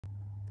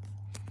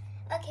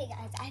Okay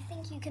guys, I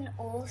think you can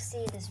all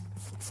see this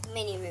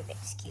mini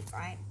Rubik's Cube,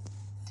 right?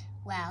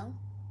 Well,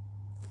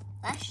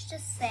 let's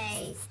just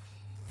say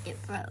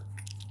it broke.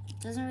 It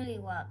doesn't really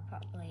work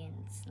properly and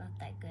it's not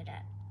that good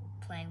at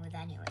playing with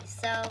anyway.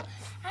 So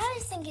I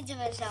was thinking to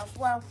myself,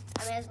 well,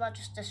 I may as well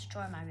just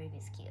destroy my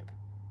Rubik's Cube.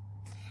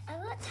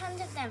 I've got tons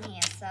of them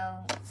here, so,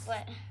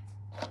 but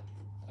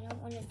I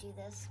don't want to do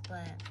this,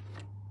 but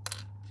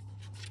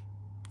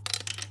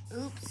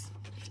oops.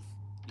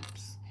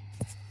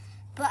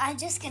 But I'm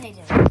just gonna do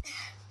it.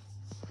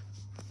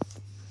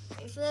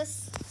 Ready for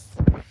this?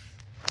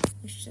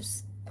 It's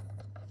just,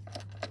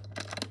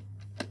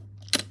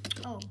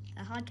 oh,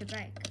 they're hard to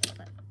break,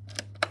 but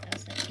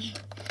that's okay.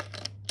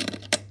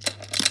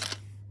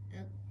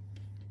 Okay.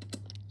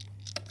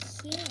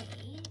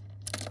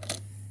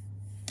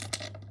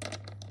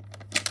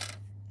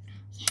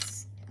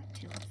 Yes, I got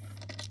two off.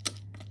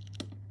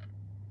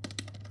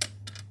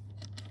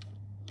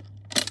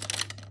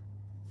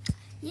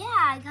 Yeah,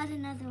 I got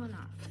another one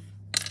off.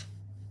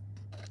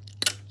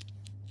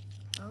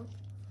 Oh,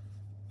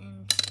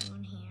 and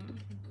one here.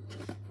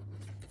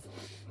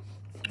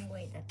 Oh,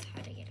 wait, that's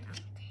how to get it out.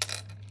 Okay.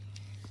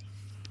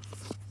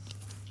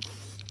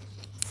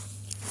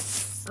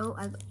 Oh,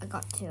 I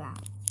got two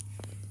out.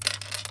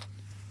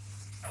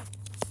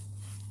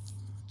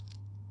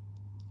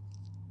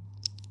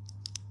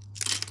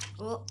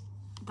 Oh,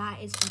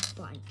 that is a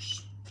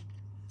bunch.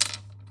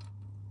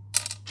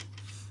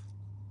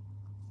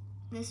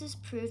 This is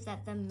proof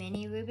that the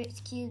mini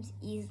Rubik's Cubes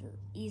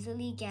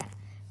easily get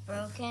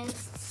broken,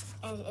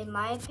 and in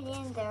my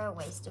opinion, they're a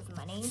waste of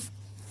money.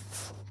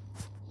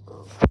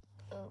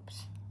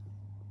 Oops.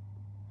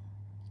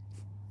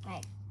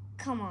 Like,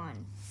 come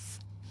on.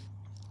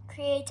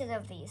 Creators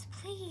of these,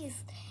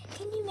 please,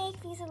 can you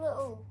make these a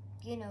little,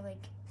 you know,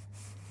 like,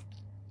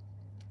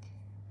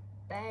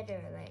 better,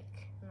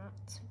 like, not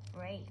to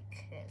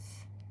break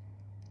this.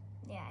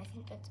 Yeah, I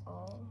think that's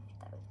all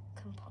that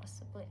can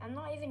possibly. I'm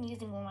not even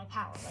using all my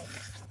power, like,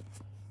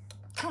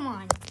 come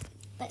on.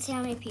 Let's see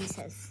how many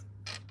pieces.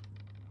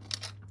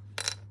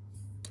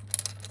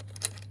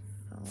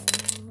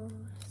 4,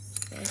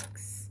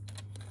 6,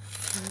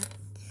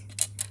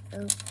 8.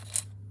 Oh.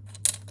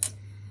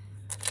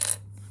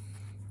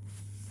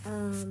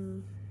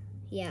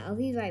 Yeah, I'll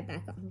be right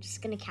back. I'm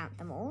just gonna count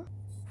them all.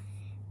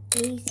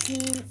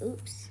 18.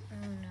 Oops.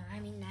 Oh no, I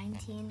mean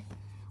 19.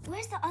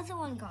 Where's the other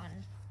one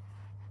gone?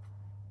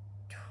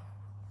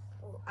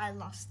 Oh, I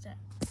lost it.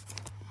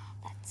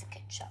 That's a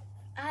good shot.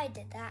 I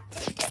did that.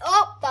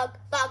 Oh, bug.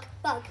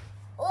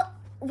 Oh,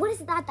 what is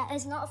that? That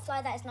is not a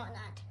fly. That is not an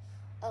ant.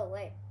 Oh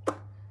wait,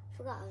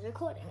 forgot I was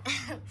recording.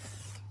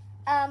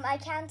 I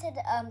counted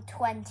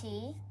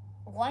 20.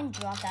 One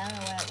dropped. I don't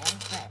know where it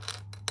went, but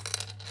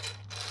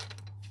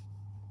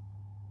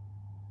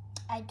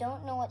I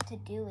don't know what to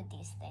do with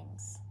these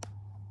things.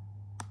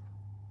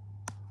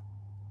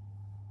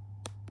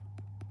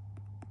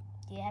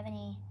 Do you have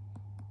any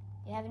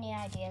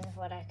ideas of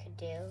what I could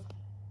do?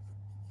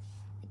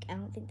 Like, I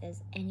don't think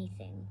there's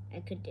anything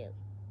I could do.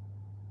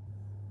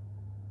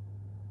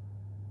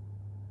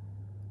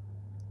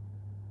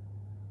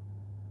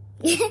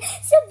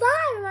 So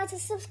bye, remember to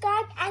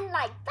subscribe and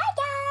like. Bye guys!